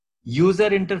user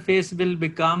interface will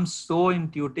become so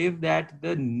intuitive that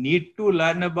the need to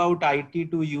learn about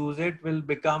IT to use it will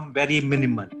become very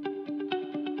minimal.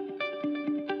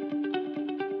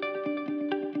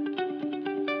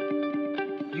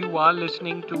 You are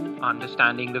listening to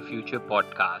Understanding the Future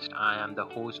podcast. I am the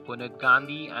host Punit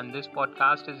Gandhi, and this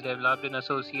podcast is developed in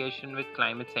association with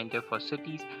Climate Center for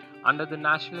Cities under the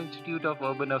National Institute of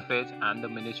Urban Affairs and the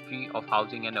Ministry of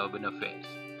Housing and Urban Affairs.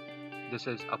 This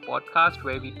is a podcast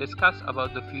where we discuss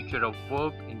about the future of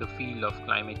work in the field of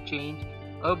climate change,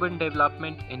 urban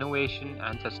development, innovation,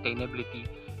 and sustainability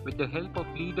with the help of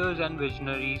leaders and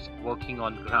visionaries working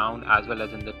on ground as well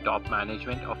as in the top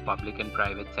management of public and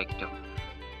private sector.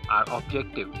 Our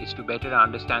objective is to better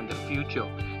understand the future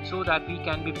so that we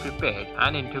can be prepared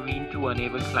and intervene to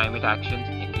enable climate actions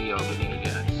in the urban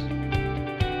areas.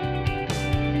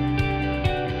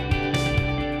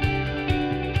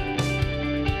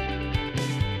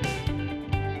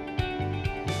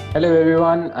 Hello,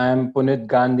 everyone. I'm Punit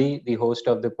Gandhi, the host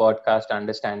of the podcast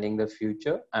Understanding the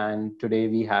Future. And today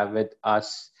we have with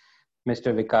us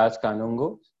Mr. Vikas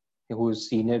Kanungo, who's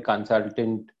Senior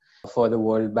Consultant for the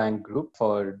World Bank Group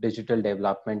for Digital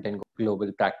Development and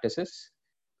Global Practices.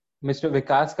 Mr.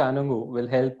 Vikas Kanungo will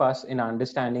help us in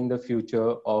understanding the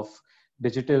future of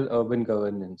digital urban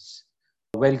governance.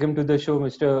 Welcome to the show,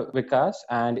 Mr. Vikas,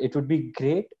 and it would be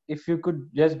great if you could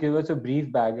just give us a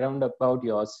brief background about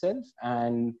yourself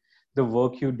and the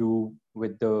work you do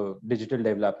with the digital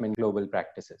development global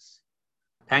practices.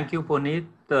 Thank you, Puneet.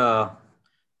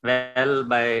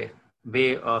 By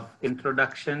way of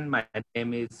introduction, my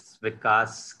name is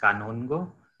Vikas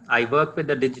Kanungo. I work with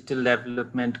the digital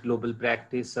development global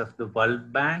practice of the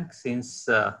World Bank since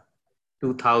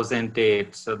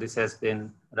 2008. So this has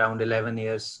been around 11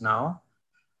 years now.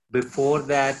 Before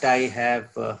that, I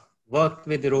have worked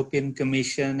with the European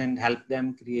Commission and helped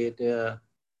them create a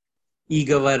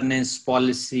e-governance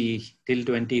policy till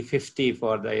 2050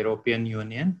 for the European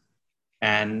Union.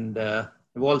 And I've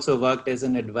also worked as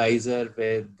an advisor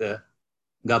with the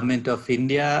Government of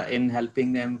India in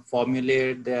helping them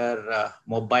formulate their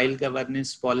mobile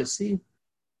governance policy,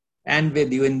 and with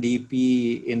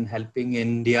UNDP in helping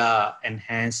India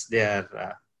enhance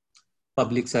their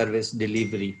public service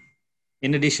delivery.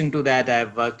 In addition to that,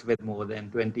 I've worked with more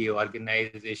than 20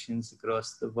 organizations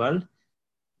across the world,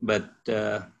 but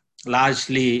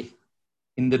largely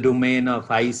in the domain of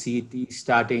ICT,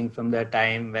 starting from the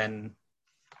time when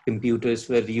computers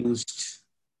were used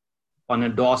on a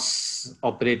DOS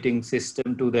operating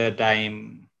system to the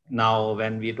time now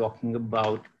when we're talking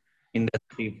about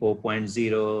Industry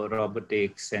 4.0,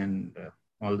 robotics, and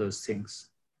all those things.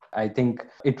 I think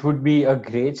it would be a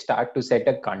great start to set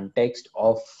a context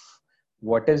of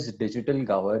what is digital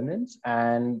governance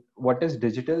and what is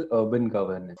digital urban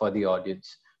governance for the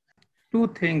audience. Two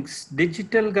things.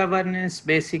 Digital governance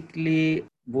basically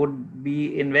would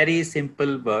be, in very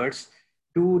simple words,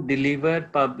 to deliver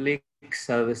public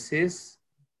services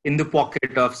in the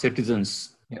pocket of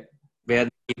citizens, where they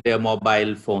keep their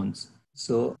mobile phones.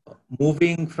 So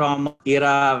moving from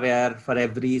era where for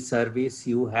every service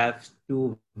you have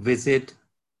to visit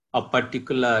a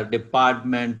particular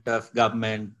department of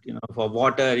government, for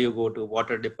water, you go to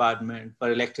water department,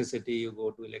 for electricity, you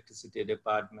go to electricity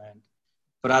department,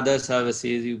 for other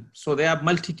services. So there are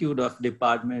multitude of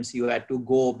departments you had to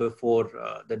go before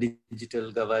the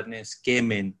digital governance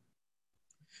came in.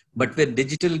 But with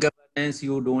digital governance,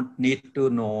 you don't need to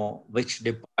know which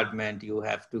department you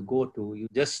have to go to. You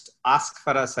just ask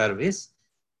for a service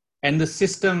and the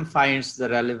system finds the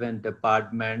relevant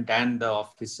department and the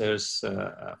officers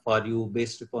for you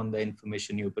based upon the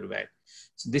information you provide.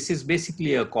 So this is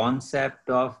basically a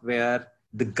concept of where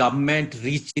the government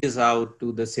reaches out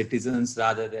to the citizens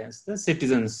rather than the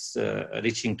citizens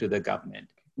reaching to the government.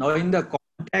 Now, in the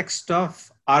context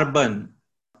of urban,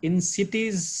 in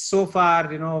cities so far,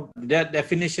 the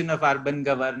definition of urban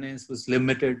governance was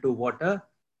limited to what a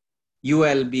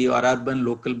ULB or urban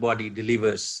local body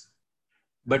delivers.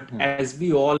 But as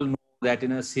we all know that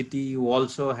in a city, you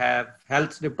also have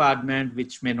health department,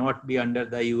 which may not be under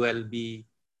the ULB.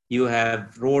 You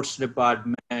have roads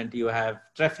department, you have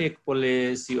traffic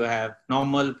police, you have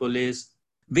normal police,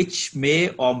 which may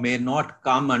or may not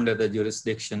come under the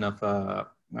jurisdiction of a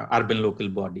urban local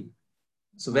body.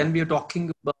 So when we are talking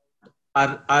about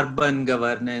our urban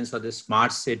governance or the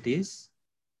smart cities,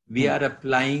 we are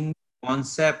applying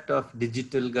concept of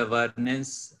digital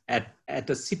governance at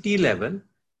a city level,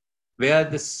 where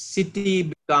the city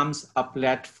becomes a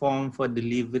platform for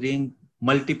delivering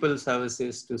multiple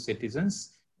services to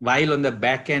citizens, while on the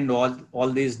back end, all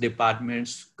these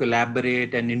departments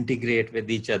collaborate and integrate with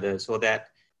each other so that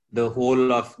the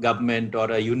whole of government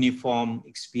or a uniform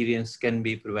experience can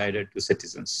be provided to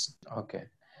citizens. Okay.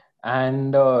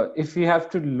 And if we have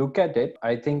to look at it,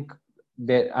 I think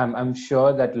I'm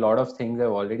sure that a lot of things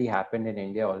have already happened in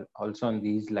India also on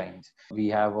these lines. We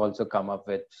have also come up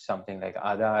with something like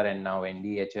Aadhaar, and now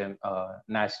NDHM,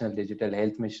 National Digital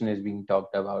Health Mission, is being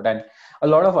talked about, and a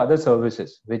lot of other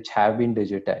services which have been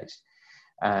digitized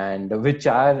and which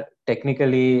are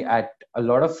technically at a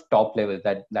lot of top levels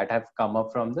that have come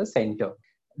up from the center.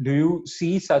 Do you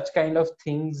see such kind of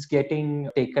things getting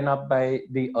taken up by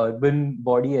the urban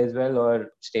body as well,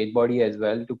 or state body as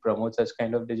well, to promote such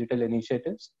kind of digital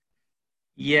initiatives?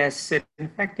 Yes, in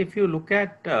fact, if you look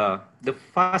at the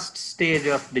first stage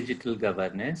of digital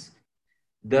governance,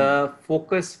 the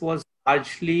focus was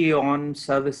largely on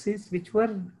services which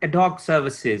were ad hoc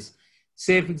services.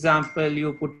 Say, for example,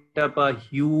 you put up a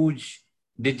huge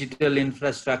digital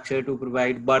infrastructure to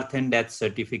provide birth and death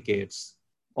certificates.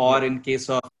 Or in case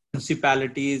of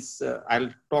municipalities, I'll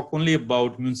talk only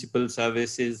about municipal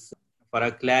services for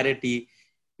a clarity.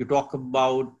 You talk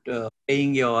about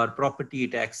paying your property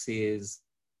taxes,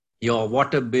 your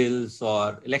water bills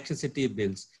or electricity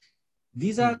bills.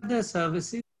 These are the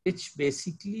services which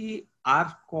basically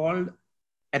are called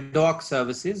ad hoc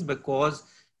services, because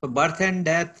for birth and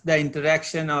death, the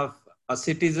interaction of a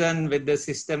citizen with the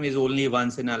system is only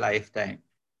once in a lifetime.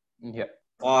 Yeah.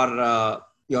 Or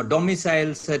your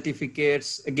domicile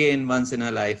certificates, again, once in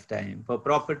a lifetime. For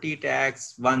property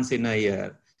tax, once in a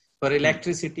year. For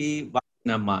electricity, once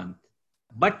in a month.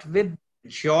 But with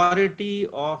majority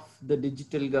of the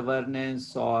digital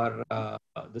governance or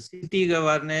the city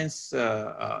governance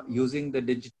using the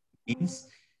digital means,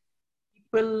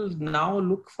 people now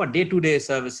look for day-to-day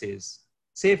services.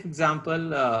 Say, for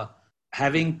example,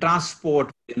 having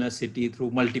transport in a city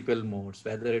through multiple modes,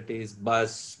 whether it is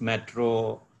bus,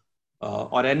 metro,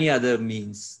 or any other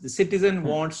means. The citizen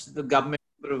wants the government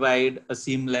to provide a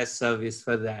seamless service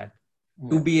for that,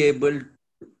 to be able to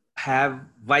have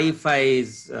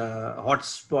Wi-Fi's,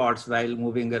 hotspots while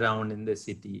moving around in the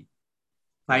city,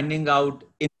 finding out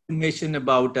information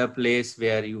about a place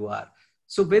where you are.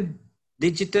 So with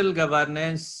digital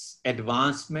governance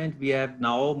advancement, we have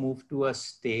now moved to a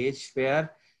stage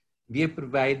where we are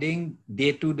providing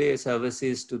day-to-day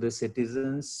services to the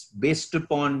citizens based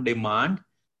upon demand,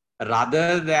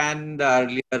 rather than the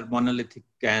earlier monolithic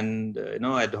and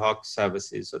ad hoc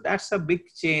services. So that's a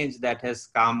big change that has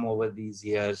come over these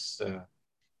years,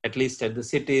 at least at the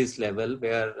cities level,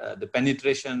 where the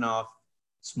penetration of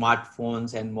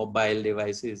smartphones and mobile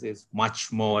devices is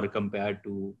much more compared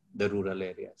to the rural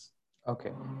areas.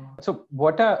 Okay. So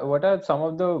what are some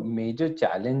of the major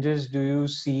challenges do you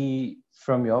see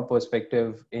from your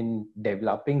perspective in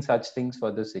developing such things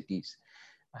for the cities?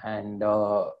 And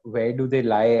where do they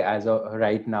lie as of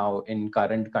right now in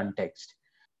current context?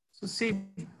 So see,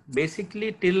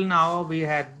 basically till now we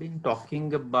had been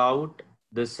talking about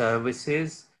the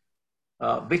services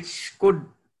which could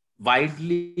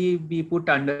widely be put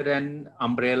under an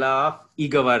umbrella of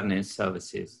e-governance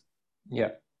services.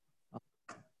 Yeah.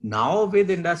 Now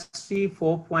with Industry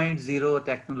 4.0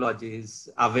 technologies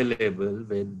available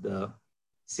with,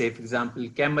 say, for example,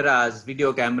 cameras,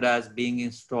 video cameras being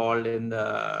installed in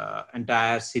the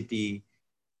entire city,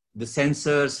 the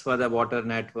sensors for the water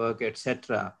network,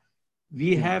 etc.,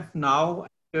 we have now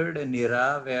entered an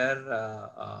era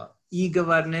where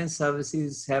e-governance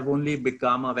services have only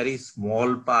become a very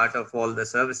small part of all the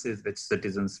services which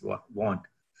citizens want.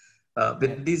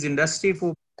 With these Industry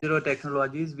 4.0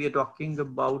 technologies, we are talking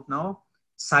about now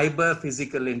cyber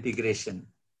physical integration,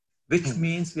 which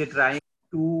means we are trying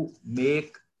to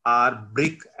make our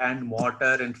brick and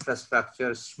mortar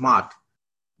infrastructure smart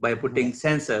by putting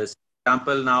sensors. For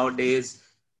example, nowadays,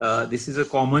 this is a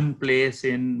common place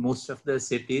in most of the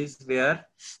cities where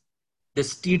the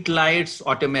street lights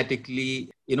automatically,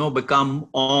 become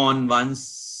on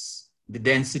once the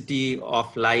density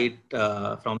of light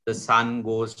from the sun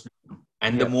goes down.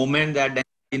 And the moment that density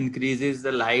increases,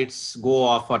 the lights go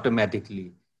off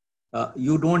automatically.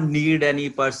 You don't need any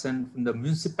person from the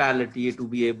municipality to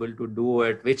be able to do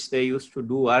it, which they used to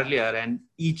do earlier. And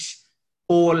each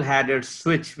pole had a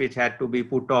switch which had to be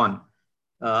put on.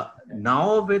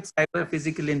 Now with cyber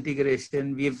physical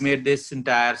integration, we've made this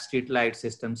entire street light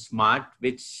system smart,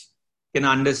 which can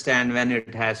understand when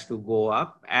it has to go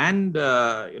up. And,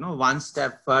 one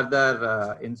step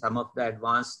further in some of the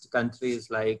advanced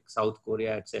countries like South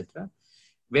Korea, etc.,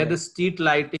 where the street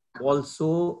lighting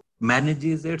also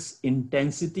manages its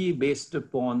intensity based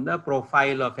upon the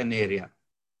profile of an area.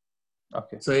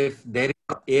 Okay. So if there is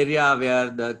an area where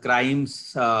the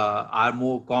crimes are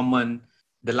more common,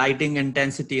 the lighting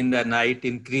intensity in the night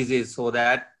increases so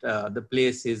that the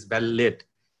place is well lit.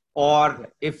 Or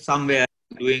if somewhere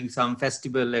doing some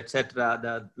festival, etc.,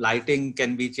 the lighting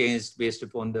can be changed based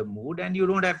upon the mood, and you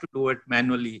don't have to do it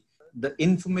manually. The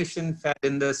information fed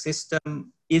in the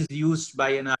system is used by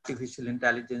an artificial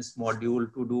intelligence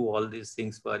module to do all these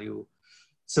things for you.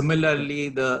 Similarly,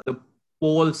 the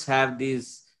poles have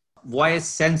these voice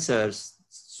sensors.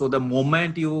 So the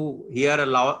moment you hear a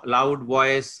loud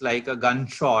voice like a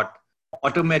gunshot,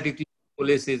 automatically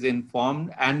police is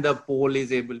informed and the pole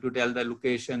is able to tell the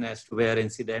location as to where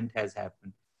incident has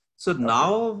happened. So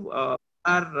now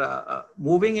are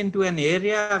moving into an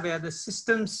area where the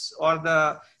systems or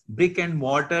the brick and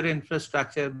mortar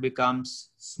infrastructure becomes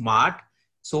smart,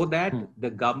 so that the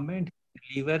government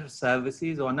deliver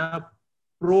services on a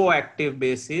proactive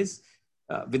basis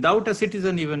without a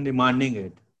citizen even demanding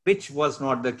it, which was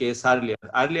not the case earlier.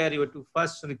 Earlier, you had to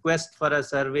first request for a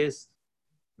service,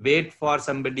 wait for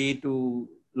somebody to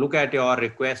look at your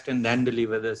request and then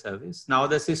deliver the service. Now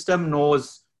the system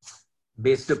knows,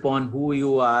 based upon who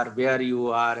you are, where you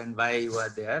are, and why you are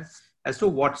there, as to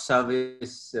what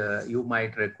service you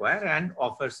might require, and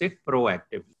offers it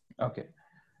proactively. Okay.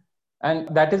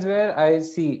 And that is where I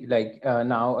see, like,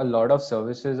 now a lot of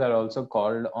services are also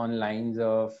called on lines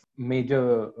of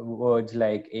major words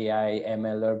like AI,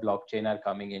 ML, or blockchain are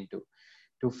coming into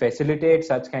to facilitate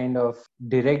such kind of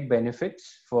direct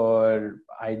benefits for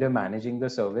either managing the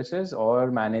services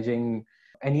or managing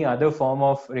any other form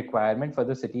of requirement for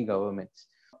the city governments.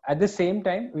 At the same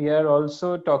time, we are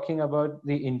also talking about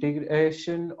the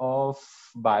integration of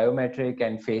biometric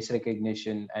and face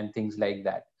recognition and things like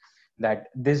that. That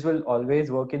this will always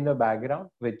work in the background,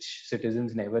 which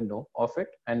citizens never know of it,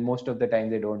 and most of the time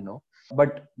they don't know.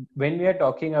 But when we are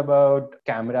talking about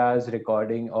cameras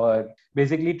recording, or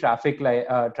basically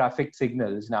traffic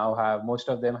signals, now have most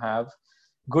of them have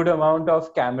good amount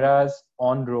of cameras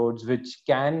on roads which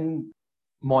can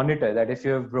monitor that if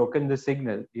you have broken the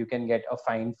signal, you can get a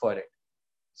fine for it.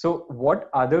 So what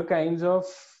other kinds of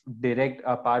direct,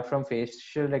 apart from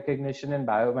facial recognition and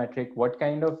biometric, what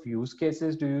kind of use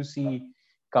cases do you see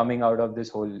coming out of this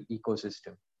whole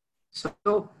ecosystem?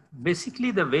 So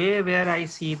basically the way where I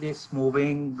see this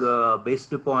moving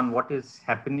based upon what is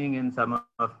happening in some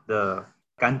of the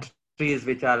countries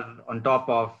which are on top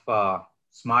of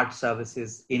smart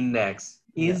services index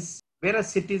is where a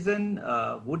citizen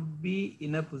would be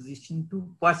in a position to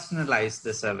personalize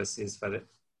the services for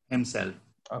himself.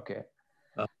 Okay.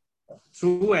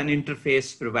 Through an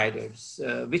interface providers,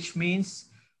 which means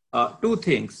two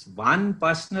things. One,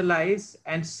 personalize,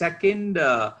 and second,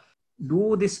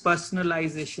 do this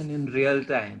personalization in real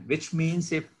time, which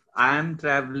means if I am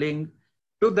traveling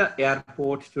to the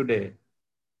airport today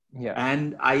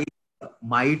and I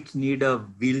might need a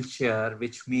wheelchair,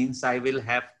 which means I will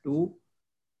have to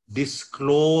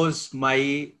disclose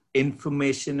my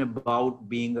information about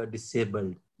being a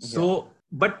disabled. So,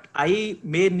 but I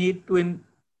may need to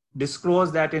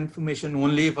disclose that information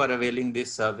only for availing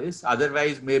this service.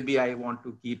 Otherwise, maybe I want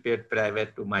to keep it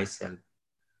private to myself.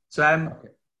 So I'm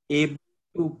able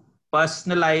to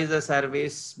personalize a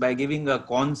service by giving a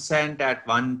consent at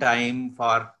one time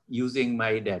for using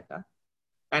my data.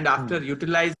 And after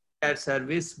utilizing that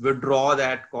service, withdraw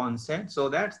that consent so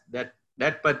that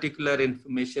that particular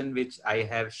information which I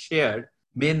have shared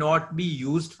may not be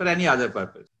used for any other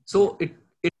purpose. So it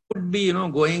could be,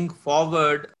 going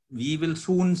forward, we will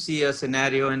soon see a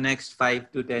scenario in next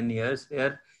 5 to 10 years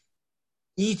where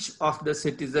each of the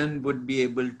citizen would be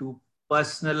able to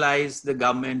personalize the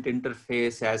government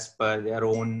interface as per their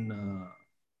own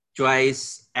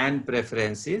choice and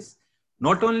preferences,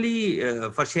 not only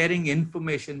for sharing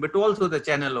information, but also the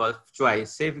channel of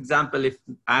choice. Say, for example, if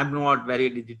I'm not very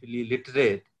digitally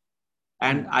literate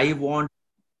and I want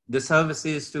the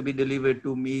services to be delivered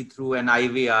to me through an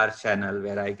IVR channel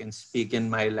where I can speak in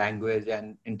my language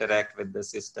and interact with the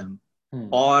system,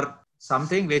 or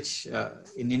something which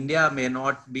in India may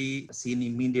not be seen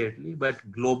immediately, but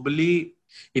globally,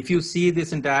 if you see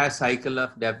this entire cycle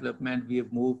of development, we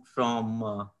have moved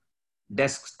from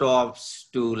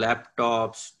desktops to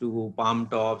laptops to palm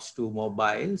tops to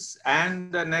mobiles,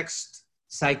 and the next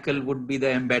cycle would be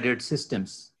the embedded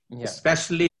systems,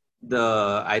 especially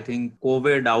I think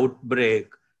COVID outbreak.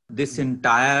 This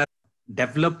entire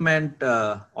development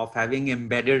of having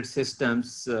embedded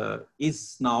systems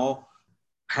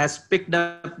has picked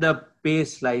up the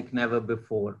pace like never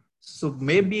before. So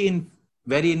maybe in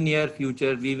very near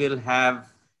future, we will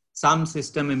have some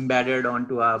system embedded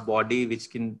onto our body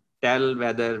which can tell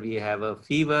whether we have a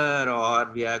fever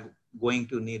or we are going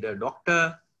to need a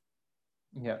doctor.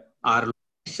 Our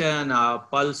our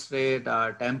pulse rate,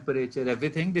 our temperature,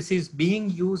 everything. This is being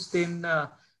used in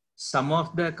some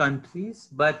of the countries,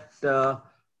 but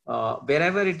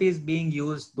wherever it is being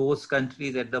used, those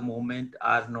countries at the moment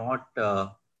are not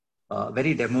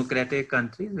very democratic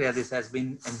countries where this has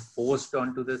been enforced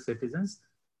onto the citizens.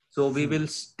 So we will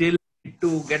still need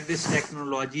to get this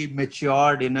technology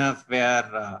matured enough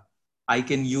where I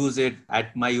can use it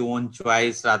at my own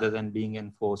choice rather than being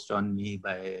enforced on me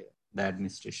by the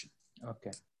administration.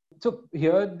 Okay. So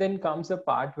here then comes a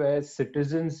part where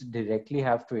citizens directly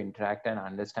have to interact and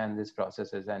understand these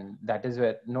processes. And that is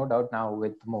where, no doubt now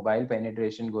with mobile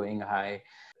penetration going high,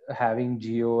 having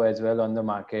Geo as well on the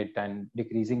market and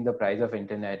decreasing the price of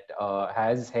internet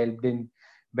has helped in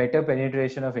better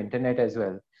penetration of internet as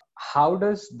well. How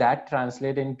does that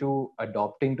translate into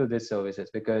adopting to these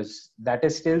services? Because that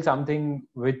is still something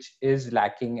which is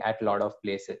lacking at a lot of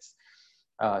places.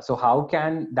 So how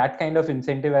can that kind of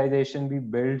incentivization be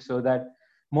built so that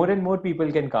more and more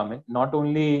people can come in, not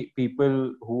only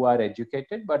people who are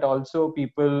educated, but also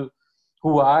people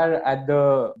who are at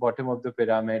the bottom of the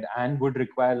pyramid and would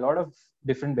require a lot of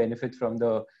different benefits from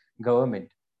the government?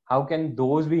 How can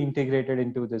those be integrated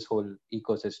into this whole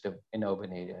ecosystem in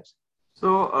urban areas?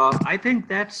 So I think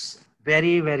that's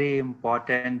very, very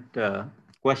important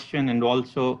question, and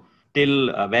also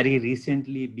till very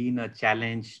recently been a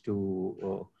challenge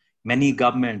to many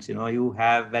governments. You know, you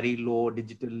have very low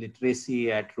digital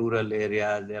literacy at rural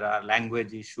areas. There are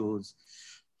language issues.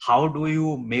 How do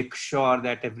you make sure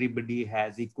that everybody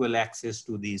has equal access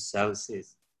to these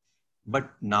services? But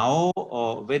now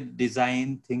with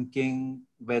design thinking,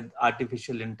 with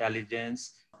artificial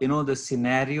intelligence, the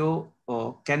scenario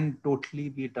can totally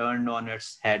be turned on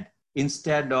its head.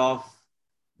 Instead of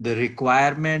the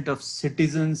requirement of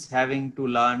citizens having to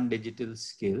learn digital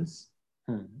skills,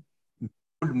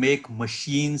 would make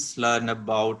machines learn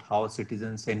about how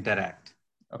citizens interact.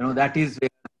 Okay. That is where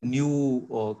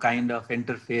new kind of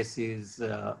interfaces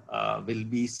will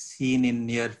be seen in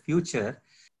near future,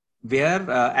 where,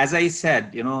 as I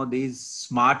said, these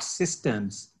smart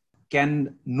systems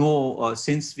can know,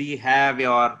 since we have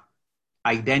your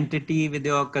identity with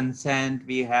your consent,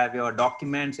 we have your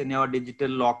documents in your digital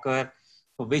locker,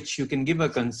 for which you can give a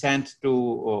consent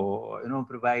to,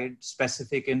 provide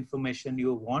specific information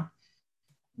you want.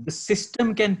 The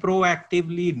system can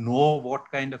proactively know what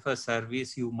kind of a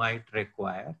service you might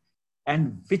require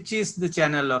and which is the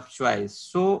channel of choice.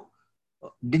 So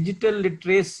digital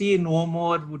literacy no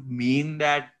more would mean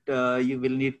that you will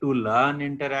need to learn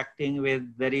interacting with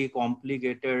very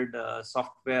complicated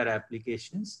software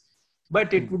applications,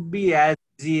 but it would be as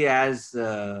easy as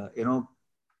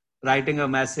writing a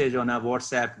message on a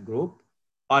WhatsApp group,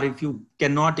 or if you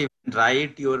cannot even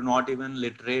write, you're not even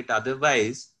literate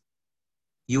otherwise,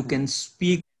 you can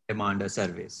speak, demand a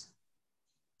service.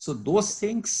 So those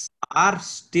things are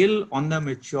still on the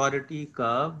maturity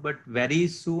curve, but very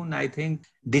soon I think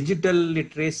digital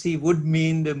literacy would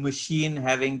mean the machine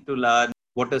having to learn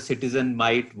what a citizen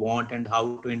might want and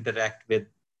how to interact with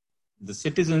the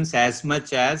citizens, as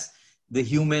much as the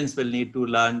humans will need to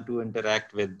learn to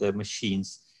interact with the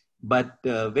machines. But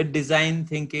with design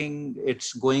thinking,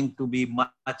 it's going to be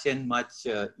much and much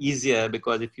easier,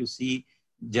 because if you see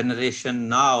generation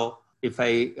now, if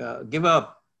I give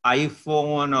a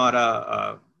iPhone or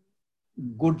a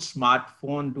good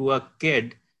smartphone to a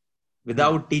kid,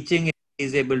 without teaching it,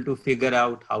 is able to figure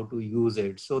out how to use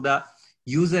it. So the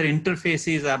user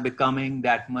interfaces are becoming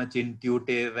that much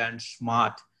intuitive and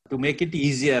smart to make it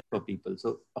easier for people.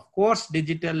 So of course,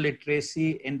 digital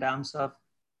literacy in terms of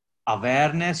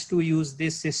awareness to use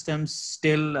these systems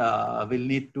still will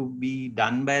need to be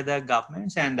done by the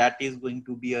governments, and that is going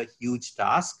to be a huge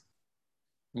task.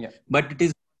 Yeah. But it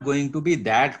is going to be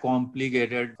that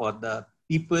complicated for the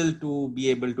people to be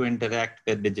able to interact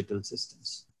with digital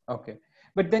systems. Okay.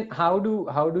 But then how do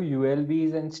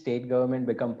ULBs and state government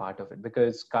become part of it?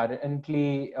 Because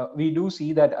currently we do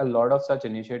see that a lot of such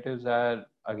initiatives are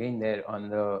again there on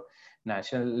the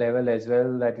national level as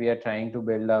well, that we are trying to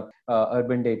build up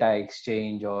urban data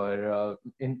exchange or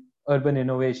urban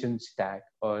innovation stack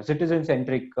or citizen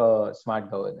centric smart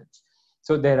governance.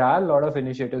 So there are a lot of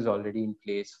initiatives already in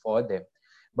place for them,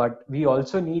 but we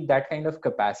also need that kind of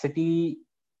capacity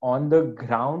on the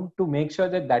ground to make sure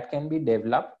that that can be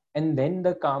developed. And then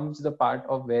there comes the part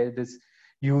of where this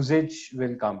usage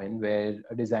will come in, where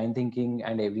design thinking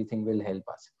and everything will help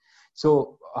us.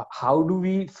 So how do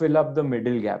we fill up the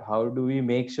middle gap? How do we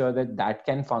make sure that that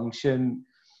can function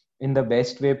in the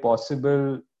best way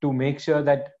possible to make sure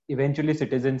that eventually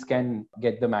citizens can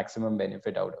get the maximum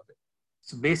benefit out of it?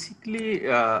 So basically,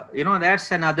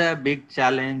 that's another big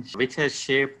challenge which has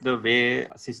shaped the way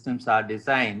systems are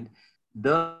designed.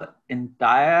 The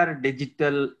entire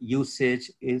digital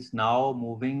usage is now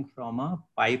moving from a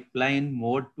pipeline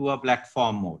mode to a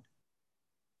platform mode.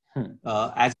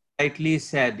 As rightly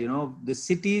said, the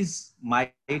cities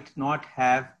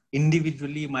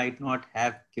individually might not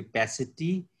have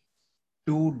capacity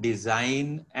to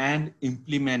design and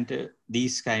implement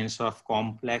these kinds of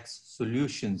complex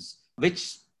solutions,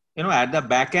 which, at the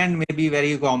back end may be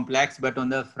very complex, but on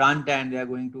the front end, they are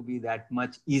going to be that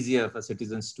much easier for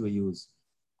citizens to use.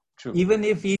 True. Even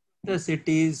if each of the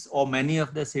cities or many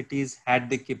of the cities had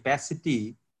the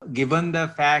capacity, given the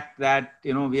fact that,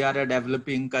 we are a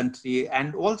developing country,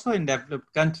 and also in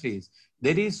developed countries,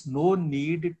 there is no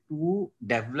need to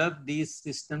develop these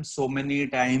systems so many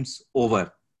times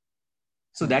over.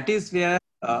 So that is where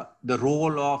the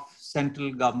role of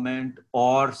central government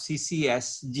or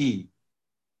CCSG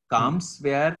comes,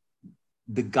 where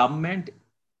the government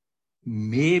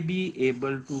may be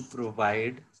able to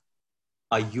provide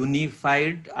a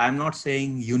unified, I'm not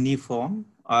saying uniform,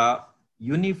 a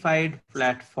unified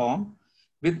platform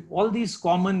with all these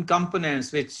common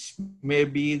components, which may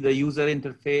be the user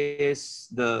interface,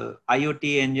 the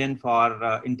IoT engine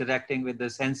for interacting with the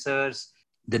sensors,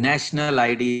 the national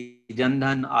ID,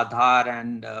 Jan-Dhan, Aadhaar,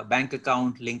 and bank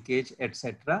account linkage,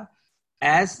 etc.,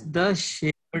 as the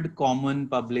shared common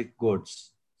public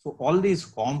goods. So all these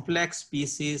complex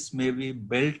pieces may be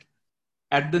built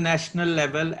at the national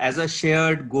level as a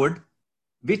shared good,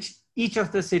 which each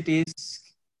of the cities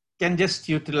can just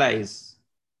utilize.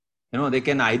 They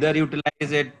can either utilize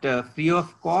it free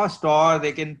of cost, or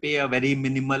they can pay a very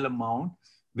minimal amount,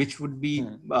 which would be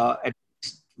at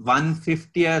least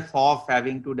 1/50th of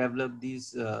having to develop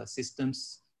these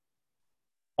systems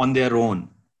on their own.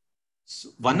 So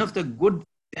one of the good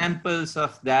examples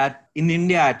of that in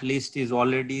India, at least, is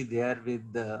already there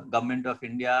with the Government of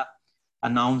India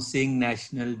announcing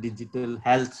National Digital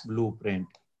Health Blueprint,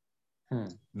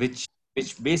 which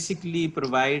basically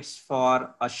provides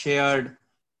for a shared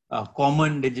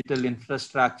common digital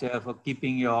infrastructure for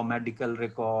keeping your medical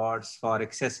records, for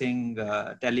accessing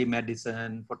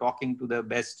telemedicine, for talking to the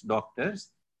best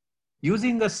doctors,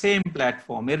 using the same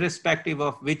platform, irrespective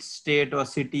of which state or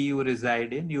city you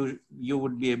reside in. You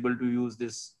would be able to use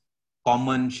this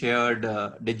common shared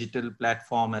digital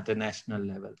platform at a national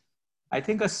level. I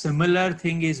think a similar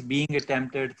thing is being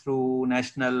attempted through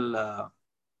National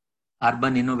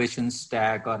Urban Innovation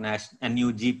Stack, or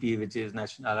NUGP, which is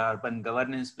National Urban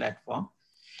Governance Platform.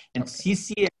 And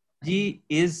CCSG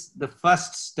is the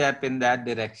first step in that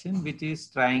direction, which is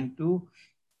trying to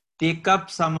take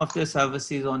up some of the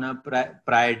services on a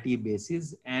priority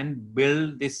basis and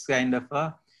build this kind of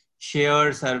a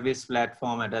shared service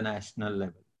platform at a national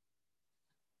level.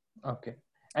 Okay.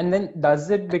 And then does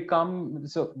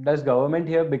government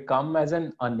here become as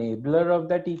an enabler of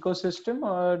that ecosystem,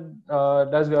 or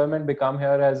does government become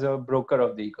here as a broker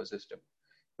of the ecosystem?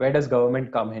 Where does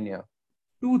government come in here?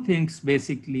 Two things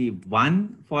basically.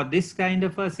 One, for this kind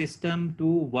of a system to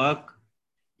work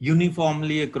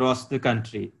uniformly across the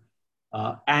country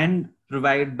and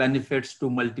provide benefits to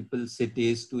multiple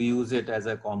cities to use it as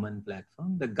a common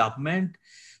platform, the government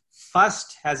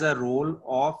first has a role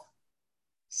of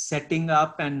setting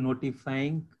up and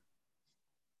notifying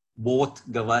both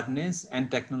governance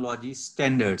and technology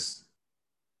standards,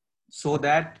 so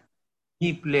that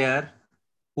any player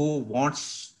who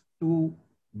wants to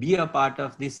be a part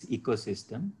of this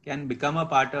ecosystem can become a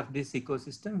part of this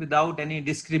ecosystem without any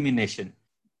discrimination,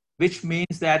 which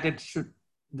means that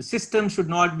the system should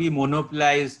not be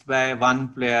monopolized by one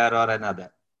player or another.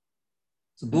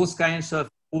 So those kinds of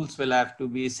rules will have to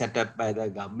be set up by the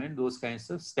government. Those kinds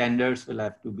of standards will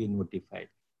have to be notified.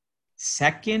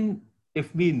 Second,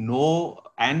 if we know,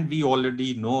 and we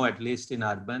already know, at least in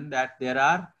urban, that there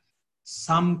are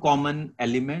some common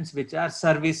elements which are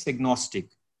service agnostic.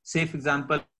 Say, for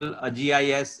example, a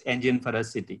GIS engine for a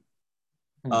city,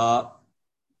 an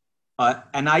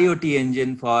IoT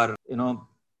engine for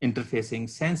interfacing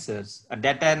sensors, a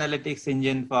data analytics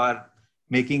engine for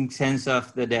making sense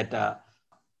of the data,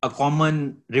 a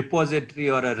common repository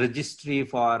or a registry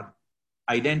for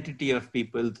identity of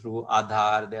people through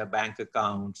Aadhaar, their bank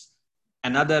accounts,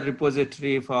 another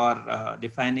repository for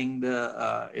defining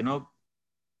the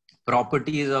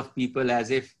properties of people, as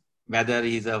if whether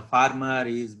he's a farmer,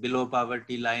 he's below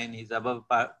poverty line, he's above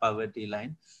poverty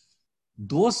line.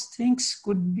 Those things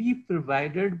could be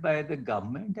provided by the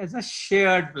government as a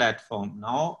shared platform.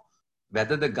 Now,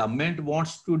 whether the government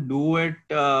wants to do it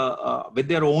with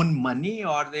their own money,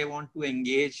 or they want to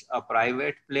engage a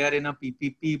private player in a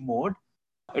PPP mode,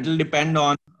 It will depend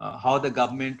on how the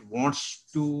government wants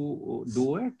to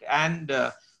do it. And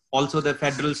also the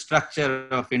federal structure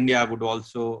of India would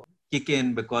also kick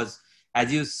in, because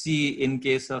as you see in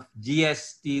case of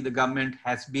GST, the government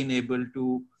has been able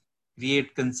to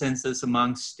create consensus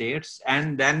among states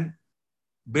and then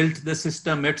built the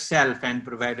system itself and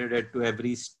provided it to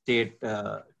every state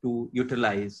to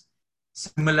utilize.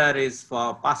 Similar is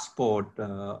for passport,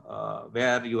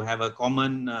 where you have a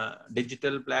common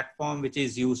digital platform which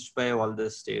is used by all the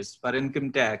states. For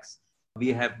income tax, we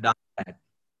have done that.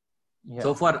 Yeah.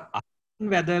 So for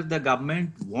whether the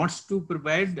government wants to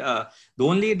provide, the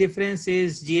only difference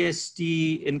is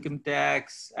GST, income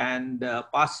tax, and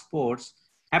passports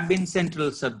have been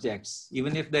central subjects,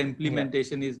 even if the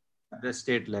implementation is at the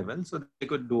state level, so they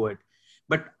could do it.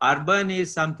 But urban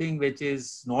is something which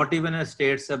is not even a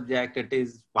state subject, it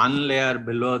is one layer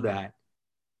below that.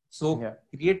 So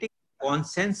creating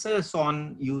consensus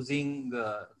on using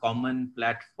common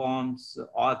platforms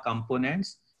or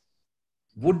components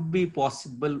would be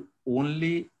possible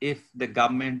only if the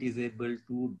government is able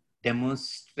to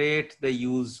demonstrate the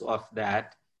use of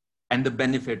that and the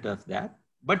benefit of that.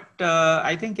 But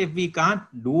I think if we can't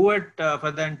do it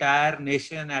for the entire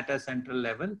nation at a central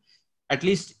level, at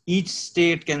least each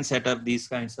state can set up these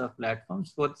kinds of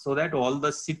platforms so that all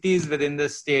the cities within the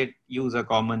state use a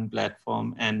common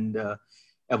platform and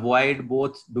avoid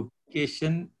both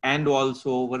duplication and also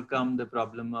overcome the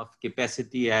problem of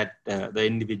capacity at the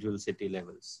individual city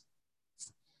levels.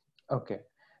 Okay.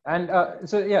 And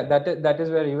so, yeah, that is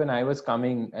where even I was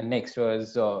coming next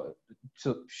was,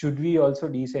 so should we also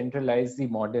decentralize the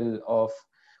model of,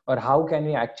 or how can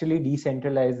we actually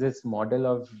decentralize this model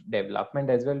of development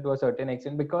as well to a certain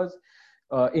extent? Because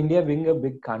India being a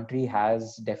big country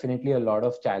has definitely a lot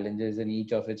of challenges in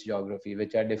each of its geography,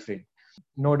 which are different.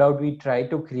 No doubt we try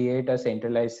to create a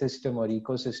centralized system or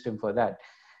ecosystem for that.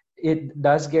 It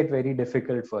does get very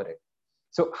difficult for it.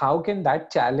 So how can that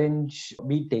challenge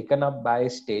be taken up by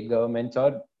state governments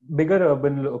or bigger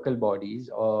urban local bodies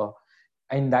or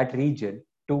in that region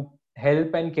to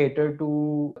help and cater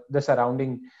to the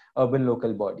surrounding urban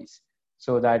local bodies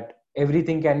so that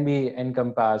everything can be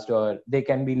encompassed, or they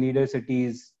can be leader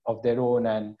cities of their own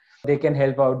and they can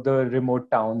help out the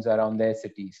remote towns around their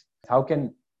cities? How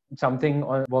can something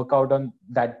work out on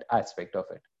that aspect of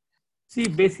it? See,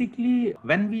 basically,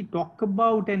 when we talk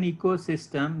about an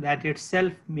ecosystem, that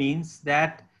itself means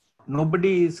that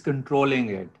nobody is controlling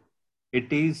it.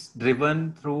 It is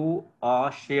driven through a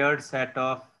shared set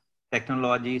of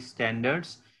technology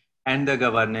standards and the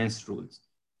governance rules.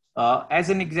 As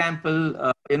an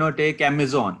example, take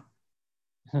Amazon.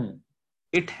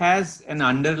 It has an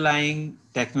underlying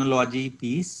technology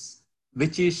piece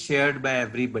which is shared by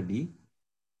everybody.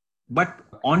 But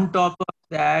on top of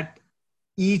that,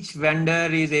 each vendor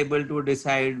is able to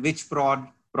decide which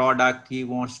product he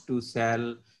wants to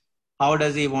sell, how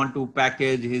does he want to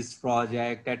package his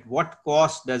project, at what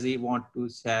cost does he want to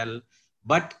sell.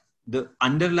 But the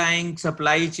underlying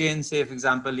supply chain, say, for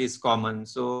example, is common.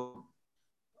 So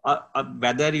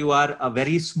whether you are a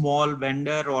very small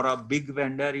vendor or a big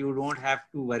vendor, you don't have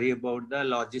to worry about the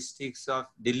logistics of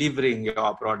delivering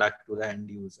your product to the end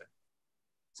user.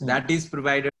 So that is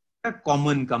provided a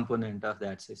common component of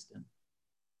that system.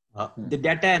 The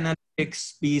data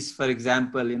analytics piece, for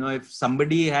example, if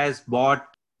somebody has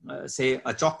bought, say,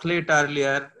 a chocolate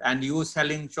earlier and you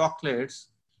selling chocolates,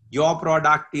 your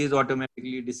product is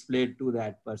automatically displayed to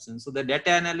that person. So the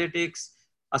data analytics,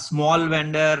 a small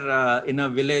vendor in a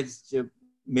village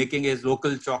making his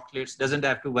local chocolates doesn't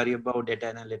have to worry about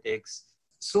data analytics.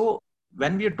 So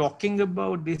when we are talking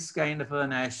about this kind of a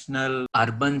national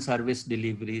urban service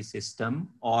delivery system,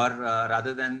 or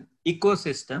rather than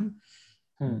ecosystem,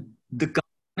 the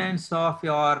components of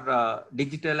your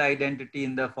digital identity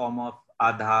in the form of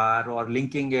Aadhaar or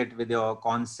linking it with your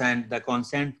consent, the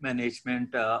consent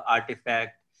management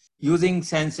artifact, using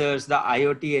sensors, the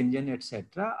IoT engine,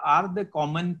 etc., are the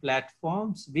common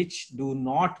platforms which do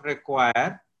not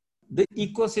require the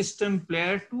ecosystem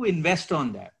player to invest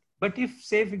on that. But if,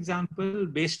 say, for example,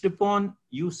 based upon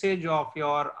usage of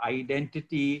your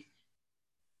identity,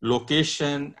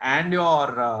 location, and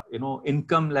your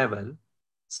income level,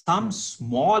 some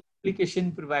small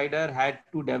application provider had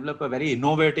to develop a very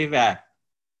innovative app.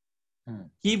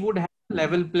 He would have a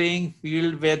level playing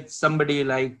field with somebody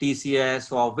like TCS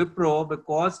or Wipro,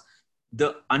 because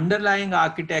the underlying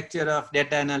architecture of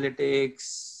data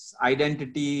analytics,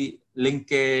 identity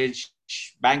linkage,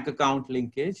 bank account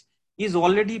linkage is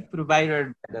already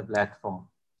provided by the platform.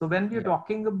 So when we're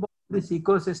talking about this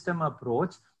ecosystem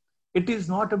approach, it is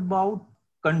not about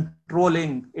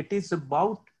controlling, it is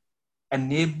about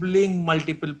enabling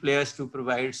multiple players to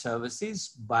provide services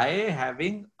by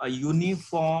having a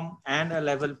uniform and a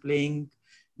level playing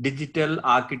digital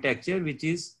architecture, which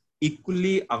is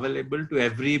equally available to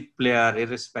every player,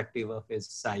 irrespective of his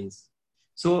size.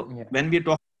 So when we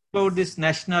talk about this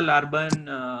national urban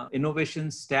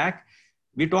innovation stack,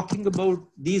 we're talking about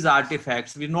these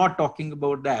artifacts. We're not talking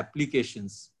about the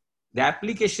applications. The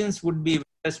applications would be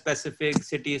specific,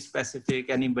 city specific.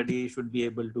 Anybody should be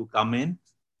able to come in,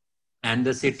 and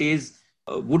the cities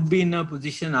would be in a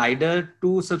position either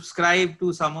to subscribe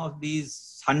to some of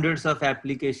these hundreds of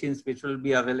applications which will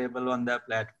be available on the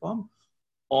platform,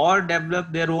 or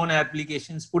develop their own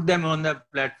applications, put them on the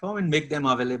platform and make them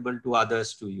available to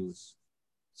others to use.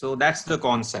 So that's the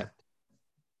concept.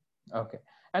 Okay.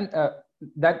 And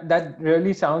that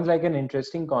really sounds like an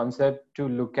interesting concept to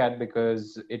look at,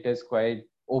 because it is quite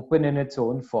open in its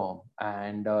own form,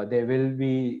 and there will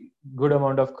be good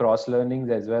amount of cross learnings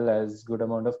as well as good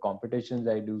amount of competitions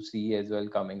I do see as well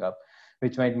coming up,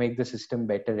 which might make the system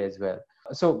better as well.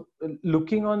 So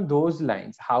looking on those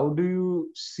lines, how do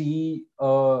you see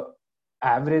a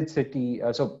average city?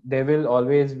 So there will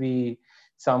always be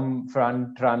some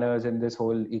front runners in this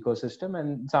whole ecosystem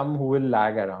and some who will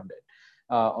lag around it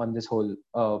on this whole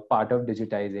part of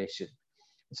digitization.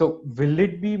 So will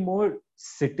it be more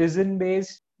citizen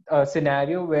based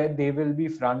scenario where they will be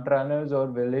front runners, or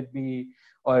will it be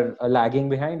lagging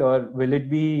behind, or will it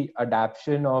be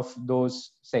adaptation of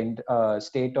those state or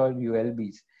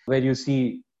ULBs where you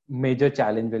see major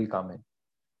challenge will come in?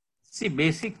 See,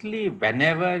 basically,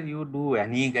 whenever you do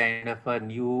any kind of a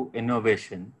new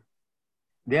innovation,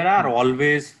 there are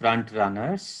always front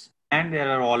runners and there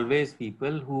are always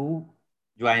people who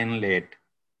join late.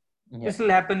 This will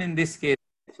happen in this case.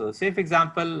 So, say, for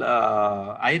example,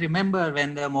 I remember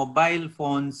when the mobile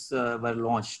phones were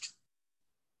launched,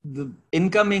 the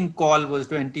incoming call was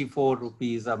 24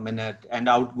 rupees a minute and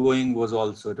outgoing was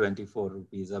also 24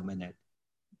 rupees a minute.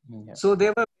 Yeah. So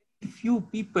there were few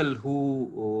people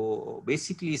who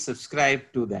basically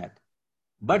subscribed to that.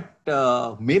 But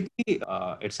maybe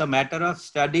it's a matter of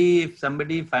study. If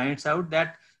somebody finds out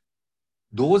that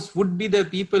those would be the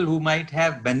people who might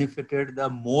have benefited the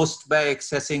most by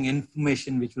accessing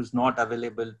information which was not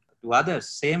available to others.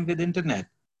 Same with internet.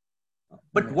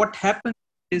 But what happens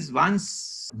is,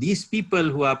 once these people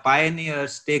who are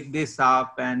pioneers take this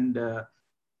up and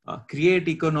create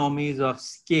economies of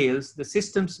scales, the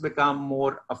systems become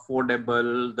more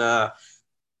affordable, the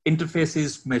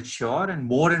interfaces mature, and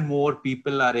more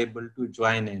people are able to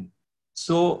join in.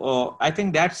 So I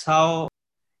think that's how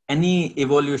any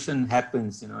evolution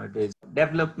happens. It is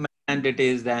development, it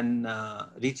is then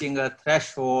reaching a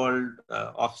threshold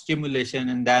of stimulation,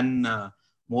 and then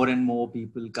more and more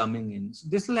people coming in. So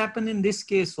this will happen in this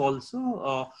case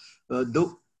also.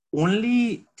 The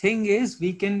only thing is,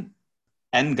 we can,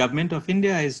 and Government of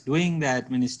India is doing that,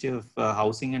 Ministry of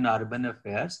Housing and Urban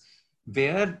Affairs,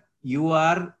 where you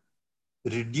are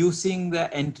reducing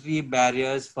the entry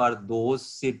barriers for those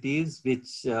cities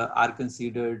which are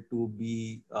considered to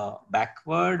be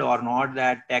backward or not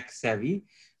that tech savvy,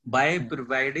 by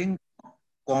providing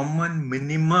common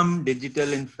minimum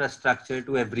digital infrastructure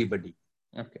to everybody.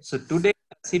 Okay. So today,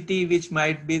 a city which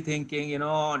might be thinking,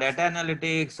 data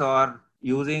analytics or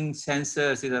using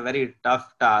sensors is a very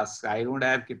tough task. I don't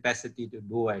have capacity to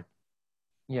do it.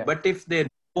 Yeah. But if they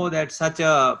know that such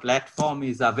a platform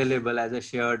is available as a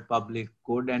shared public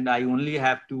good, and I only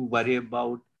have to worry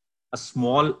about a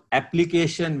small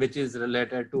application which is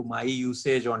related to my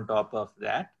usage on top of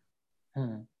that,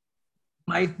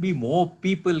 might be more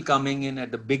people coming in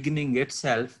at the beginning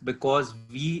itself, because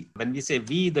when we say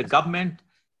we, the government,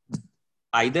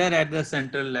 either at the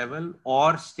central level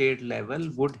or state level,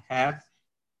 would have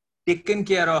taken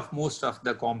care of most of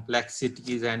the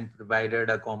complexities and provided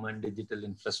a common digital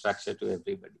infrastructure to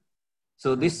everybody.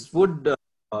 So this would,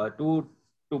 to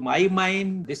my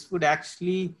mind, this would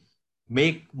actually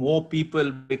make more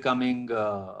people becoming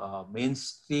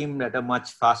mainstream at a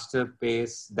much faster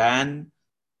pace than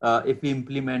if we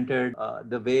implemented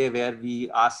the way where we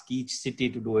ask each city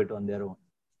to do it on their own.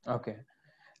 Okay.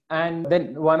 And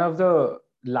then one of the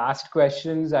last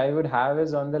questions I would have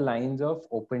is on the lines of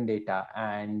open data.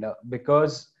 And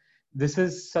because this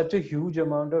is such a huge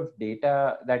amount of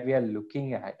data that we are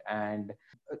looking at, and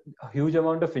a huge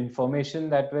amount of information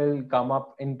that will come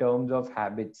up in terms of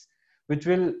habits, which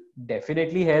will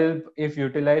definitely help, if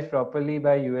utilized properly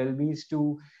by ULBs,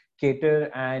 to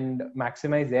cater and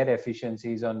maximize their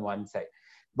efficiencies on one side.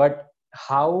 But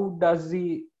how does do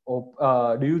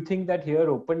you think that here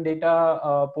open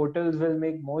data portals will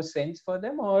make more sense for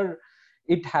them, or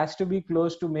it has to be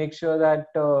closed to make sure that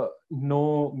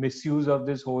no misuse of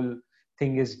this whole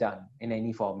thing is done in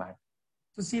any format?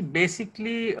 So see,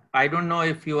 basically, I don't know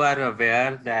if you are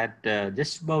aware that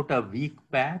just about a week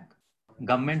back,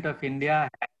 Government of India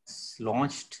has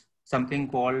launched something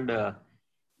called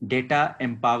Data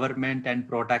Empowerment and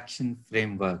Protection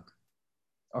Framework.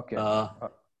 Okay.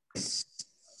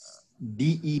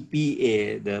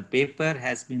 DEPA, the paper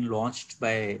has been launched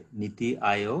by Niti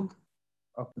Aayog.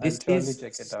 Okay. This I'll surely is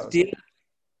check it out. still,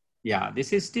 yeah,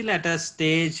 this is still at a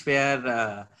stage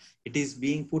where it is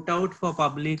being put out for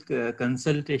public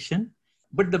consultation.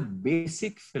 But the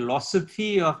basic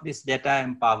philosophy of this data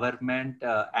empowerment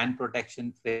and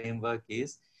protection framework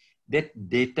is that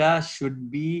data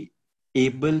should be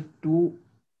able to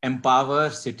empower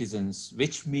citizens,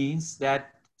 which means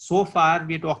that so far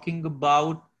we're talking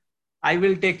about I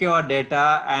will take your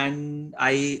data and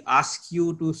I ask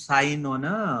you to sign on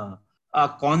a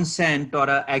consent or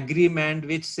an agreement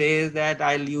which says that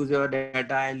I'll use your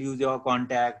data, I'll use your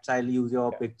contacts, I'll use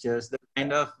your pictures, the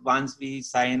kind of ones we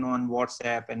sign on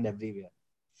WhatsApp and everywhere.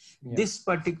 Yeah. This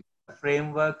particular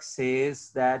framework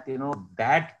says that,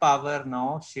 that power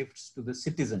now shifts to the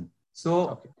citizen.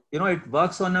 So, it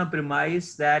works on a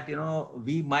premise that,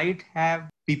 we might have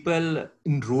people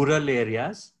in rural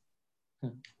areas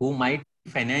who might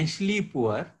be financially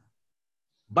poor,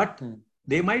 but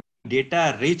they might be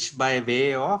data rich by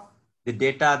way of the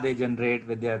data they generate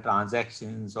with their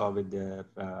transactions or with their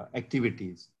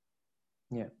activities.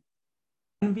 Yeah.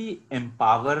 When we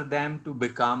empower them to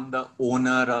become the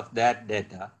owner of that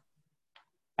data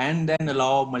and then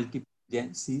allow multiple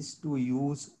agencies to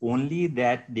use only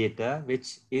that data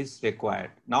which is required.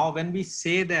 Now, when we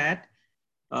say that,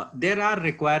 there are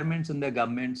requirements on the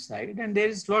government side, and there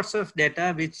is lots of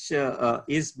data which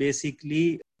is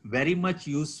basically very much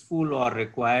useful or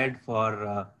required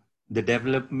for the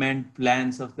development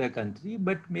plans of the country,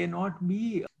 but may not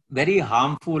be very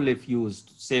harmful if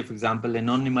used. Say, for example,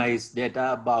 anonymized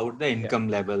data about the income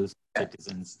levels of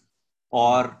citizens,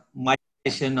 or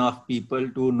migration of people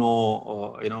to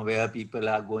know, where people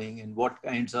are going and what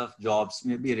kinds of jobs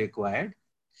may be required.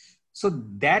 So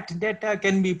that data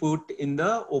can be put in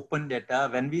the open data.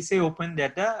 When we say open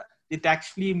data, it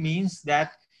actually means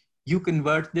that you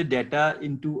convert the data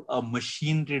into a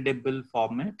machine readable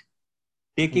format,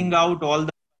 taking out all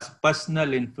the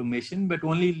personal information, but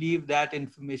only leave that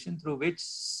information through which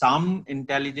some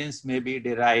intelligence may be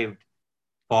derived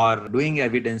for doing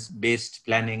evidence-based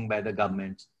planning by the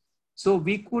governments. So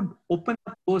we could open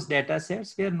up those data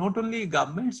sets where not only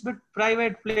governments, but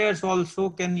private players also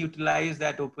can utilize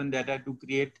that open data to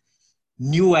create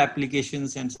new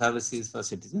applications and services for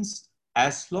citizens,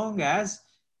 as long as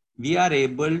we are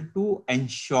able to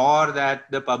ensure that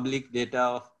the public data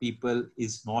of people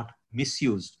is not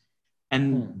misused.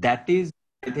 And that is,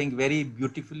 I think, very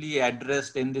beautifully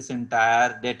addressed in this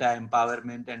entire data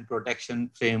empowerment and protection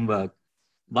framework.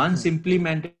 Once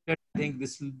implemented, I think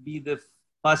this will be the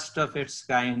first of its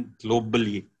kind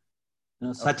globally.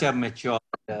 Such a mature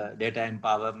data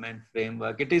empowerment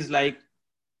framework. It is like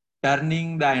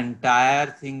turning the entire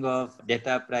thing of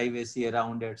data privacy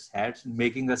around its head,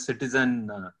 making a citizen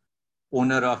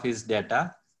owner of his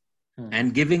data,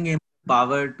 and giving him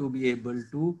power to be able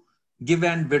to give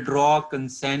and withdraw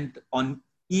consent on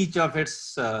each of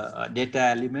its data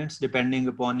elements depending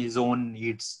upon his own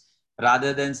needs,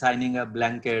 rather than signing a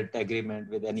blanket agreement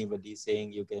with anybody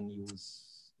saying you can use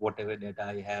whatever data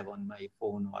I have on my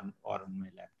phone or on my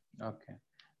laptop. Okay.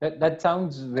 That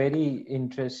sounds very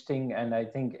interesting, and I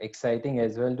think exciting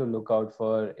as well to look out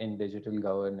for in digital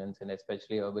governance and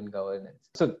especially urban governance.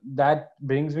 So that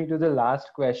brings me to the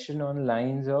last question on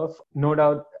lines of, no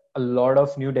doubt a lot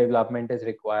of new development is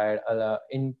required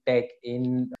in tech,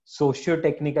 in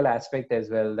socio-technical aspect as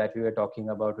well that we were talking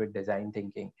about with design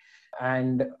thinking.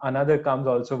 And another comes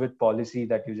also with policy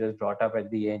that you just brought up at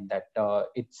the end, that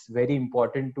it's very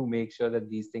important to make sure that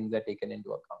these things are taken into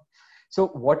account. So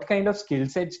what kind of skill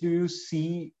sets do you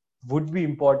see would be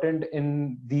important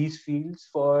in these fields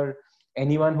for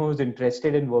anyone who is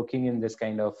interested in working in this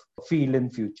kind of field in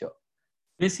future?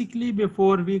 Basically,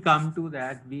 before we come to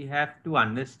that, we have to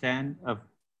understand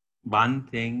one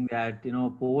thing that,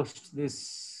 post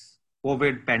this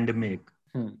COVID pandemic,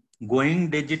 going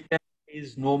digital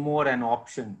is no more an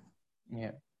option.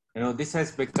 Yeah. This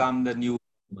has become the new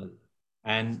normal.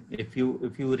 And if you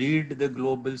read the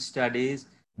global studies,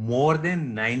 more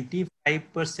than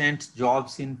 95%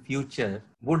 jobs in future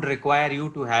would require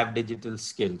you to have digital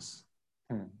skills.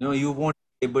 You won't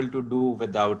be able to do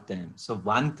without them. So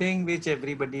one thing which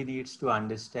everybody needs to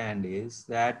understand is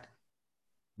that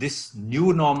this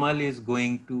new normal is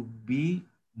going to be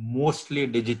mostly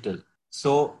digital.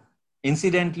 So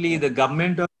Incidentally, the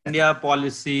Government of India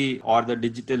policy or the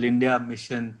Digital India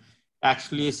mission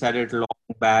actually said it long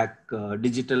back,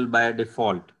 digital by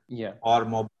default Yeah. or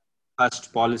mobile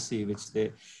first policy,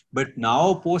 but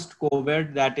now post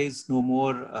COVID, that is no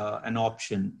more an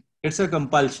option. It's a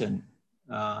compulsion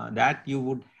that you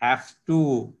would have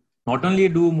to not only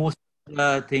do most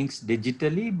things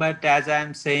digitally, but as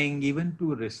I'm saying, even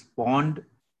to respond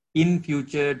in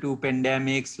future to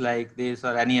pandemics like this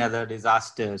or any other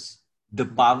disasters, the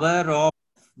power of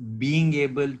being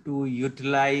able to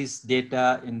utilize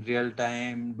data in real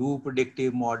time, do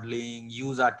predictive modeling,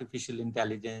 use artificial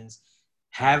intelligence,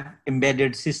 have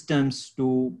embedded systems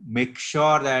to make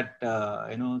sure that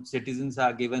citizens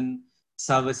are given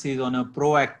services on a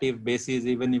proactive basis,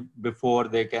 even if before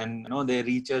they can they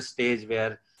reach a stage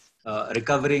where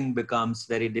recovering becomes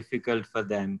very difficult for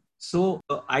them. So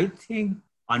I think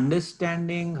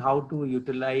understanding how to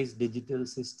utilize digital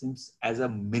systems as a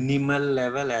minimal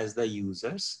level as the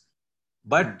users.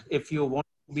 But if you want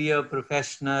to be a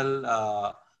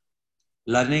professional,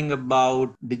 learning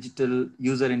about digital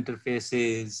user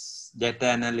interfaces, data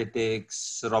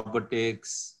analytics,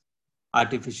 robotics,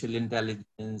 artificial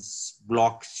intelligence,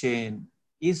 blockchain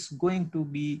is going to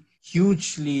be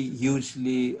hugely.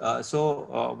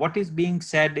 What is being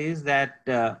said is that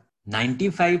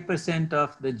 95%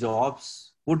 of the jobs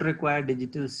would require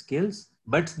digital skills,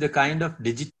 but the kind of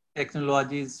digital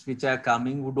technologies which are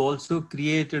coming would also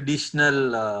create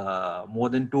additional more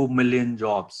than 2 million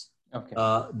jobs. Okay.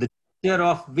 The nature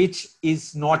of which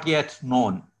is not yet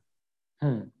known.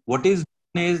 What is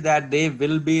known is that they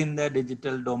will be in the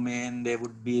digital domain, they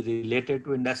would be related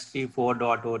to Industry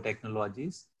 4.0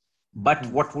 technologies. But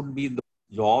what would be the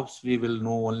jobs, we will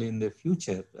know only in the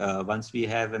future once we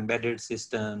have embedded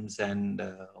systems and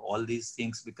all these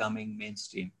things becoming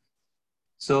mainstream.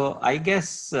 So I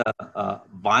guess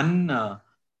one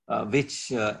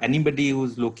which anybody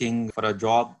who's looking for a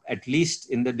job, at least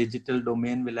in the digital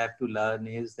domain, will have to learn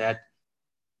is that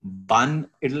one,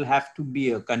 it'll have to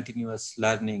be a continuous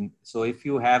learning. So if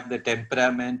you have the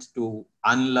temperament to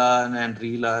unlearn and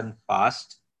relearn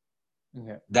fast,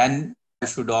 then you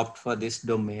should opt for this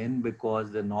domain,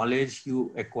 because the knowledge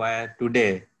you acquire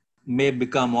today may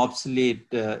become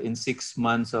obsolete in 6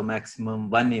 months or maximum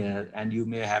 1 year, and you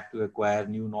may have to acquire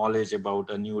new knowledge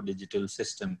about a new digital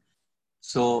system.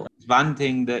 So one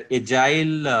thing, the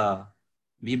agile,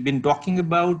 we've been talking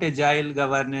about agile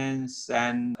governance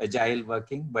and agile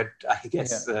working, but I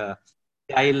guess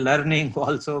agile learning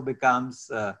also becomes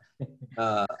a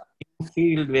new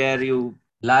field where you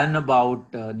learn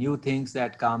about new things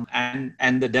that come,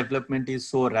 and the development is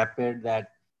so rapid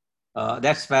that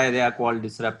that's why they are called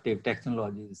disruptive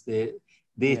technologies. They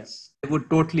would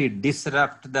totally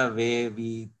disrupt the way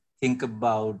we think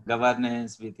about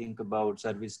governance, we think about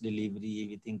service delivery,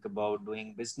 we think about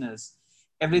doing business.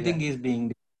 Everything is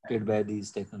being disrupted by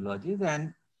these technologies.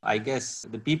 And I guess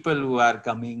the people who are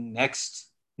coming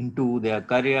next into their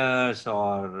careers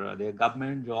or their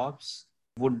government jobs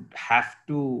would have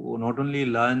to not only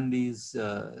learn these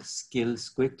skills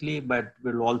quickly, but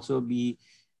will also be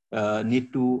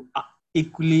need to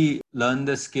equally learn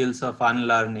the skills of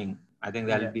unlearning. I think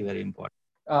that will be very important.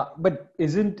 But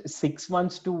isn't 6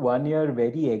 months to 1 year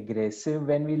very aggressive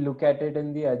when we look at it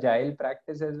in the agile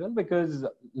practice as well? Because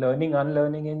learning,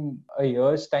 unlearning in a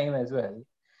year's time as well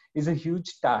is a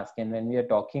huge task. And when we are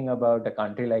talking about a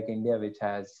country like India, which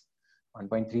has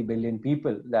 1.3 billion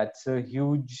people, that's a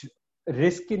huge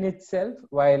risk in itself.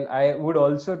 While I would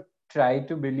also try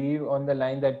to believe on the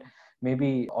line that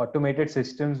maybe automated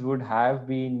systems would have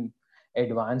been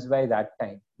advanced by that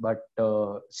time, but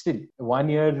still 1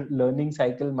 year learning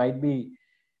cycle might be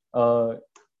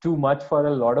too much for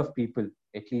a lot of people.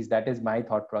 At least that is my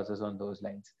thought process on those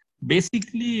lines.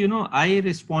 Basically, I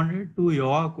responded to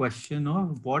your question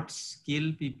of what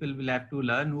skill people will have to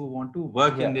learn who want to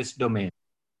work in this domain.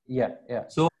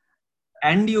 So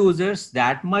end users,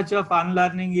 that much of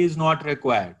unlearning is not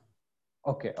required.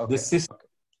 The system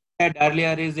that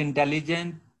earlier is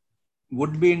intelligent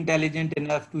would be intelligent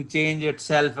enough to change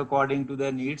itself according to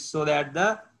the needs, so that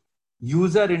the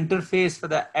user interface for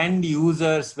the end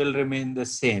users will remain the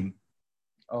same.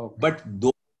 But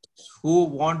those who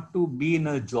want to be in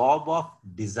a job of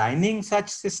designing such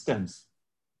systems,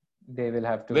 they will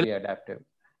have to be adaptive.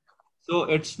 So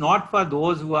it's not for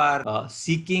those who are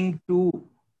seeking to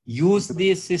use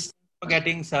these systems for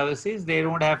getting services. They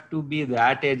don't have to be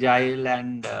that agile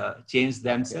and change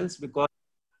themselves, because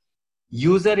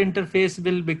user interface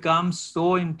will become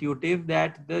so intuitive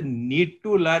that the need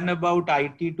to learn about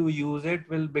IT to use it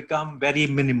will become very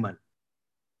minimal.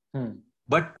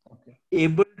 But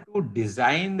able to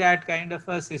design that kind of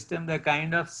a system, the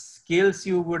kind of skills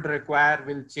you would require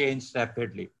will change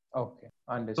rapidly. Okay,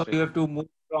 So understood. you have to move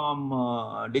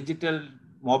from digital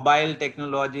mobile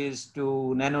technologies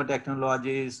to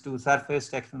nanotechnologies to surface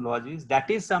technologies. That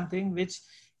is something which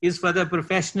is for the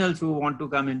professionals who want to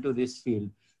come into this field.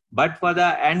 But for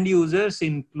the end users,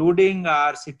 including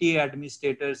our city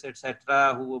administrators,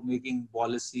 etc., who are making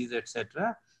policies,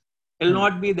 etc., will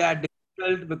not be that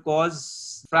difficult,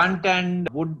 because front end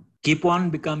would keep on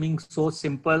becoming so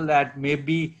simple that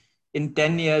maybe in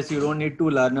 10 years you don't need to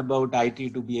learn about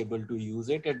IT to be able to use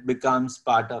it. It becomes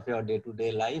part of your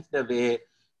day-to-day life the way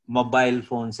mobile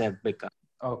phones have become.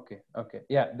 Okay.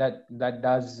 Yeah, that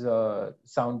does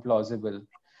sound plausible.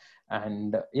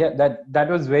 And yeah, that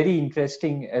was very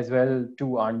interesting as well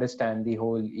to understand the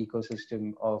whole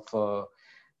ecosystem of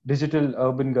digital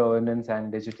urban governance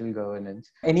and digital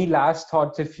governance. Any last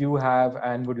thoughts if you have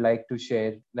and would like to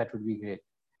share, that would be great.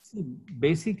 See,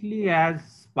 basically,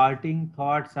 as parting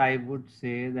thoughts, I would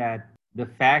say that the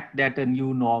fact that a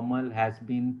new normal has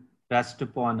been thrust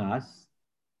upon us,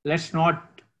 let's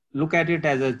not look at it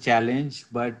as a challenge,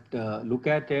 but look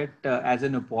at it as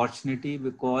an opportunity,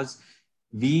 because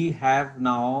we have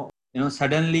now,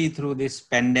 suddenly through this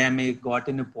pandemic, got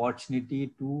an opportunity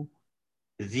to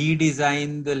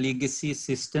redesign the legacy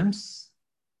systems,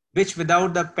 which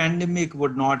without the pandemic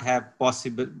would not have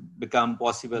become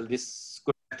possible. This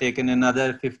could have taken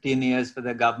another 15 years for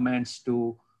the governments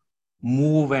to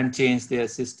move and change their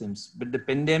systems. But the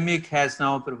pandemic has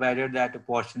now provided that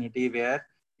opportunity where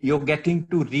you're getting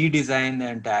to redesign the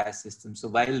entire system. So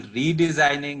while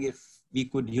redesigning, if we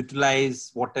could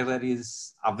utilize whatever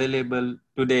is available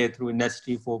today through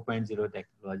Industry 4.0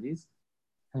 technologies,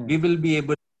 we will be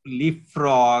able to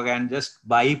leapfrog and just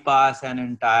bypass an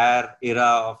entire era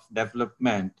of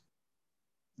development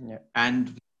and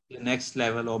reach the next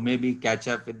level, or maybe catch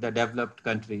up with the developed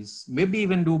countries, maybe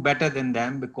even do better than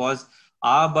them, because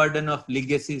our burden of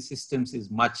legacy systems is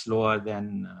much lower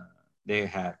than they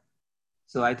have.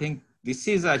 So I think this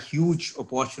is a huge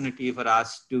opportunity for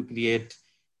us to create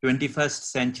 21st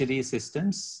century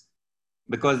systems,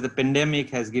 because the pandemic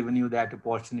has given you that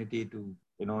opportunity to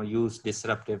use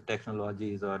disruptive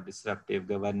technologies or disruptive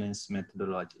governance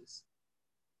methodologies.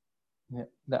 Yeah,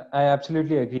 I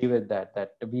absolutely agree with that,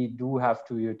 that we do have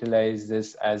to utilize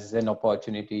this as an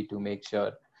opportunity to make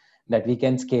sure that we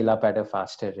can scale up at a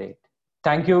faster rate.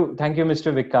 Thank you,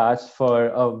 Mr. Vikas, for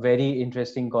a very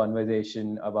interesting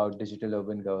conversation about digital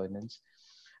urban governance.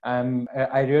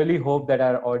 I really hope that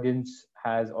our audience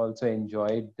has also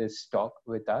enjoyed this talk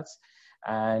with us,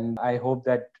 and I hope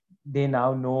that they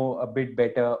now know a bit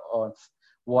better of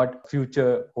what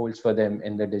future holds for them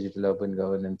in the digital urban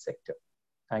governance sector.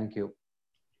 Thank you.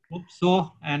 Hope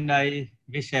so, and I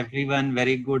wish everyone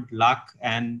very good luck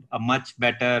and a much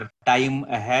better time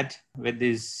ahead with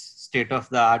these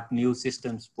state-of-the-art new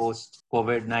systems post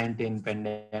COVID-19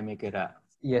 pandemic era.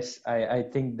 Yes, I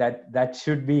think that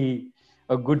should be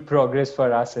a good progress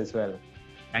for us as well.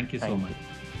 Thank you so much.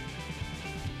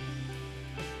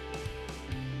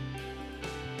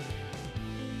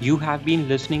 You have been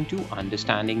listening to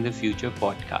Understanding the Future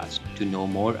podcast. To know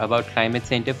more about Climate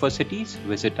Center for Cities,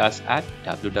 visit us at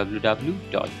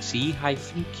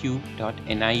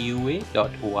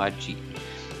www.c-q.niua.org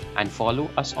and follow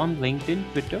us on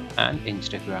LinkedIn, Twitter, and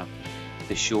Instagram.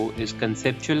 The show is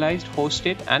conceptualized,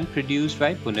 hosted, and produced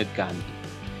by Punit Gandhi.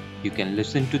 You can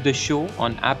listen to the show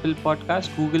on Apple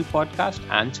Podcast, Google Podcast,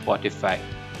 and Spotify.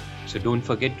 So don't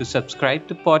forget to subscribe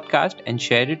to the podcast and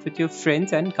share it with your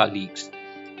friends and colleagues.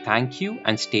 Thank you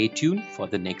and stay tuned for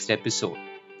the next episode.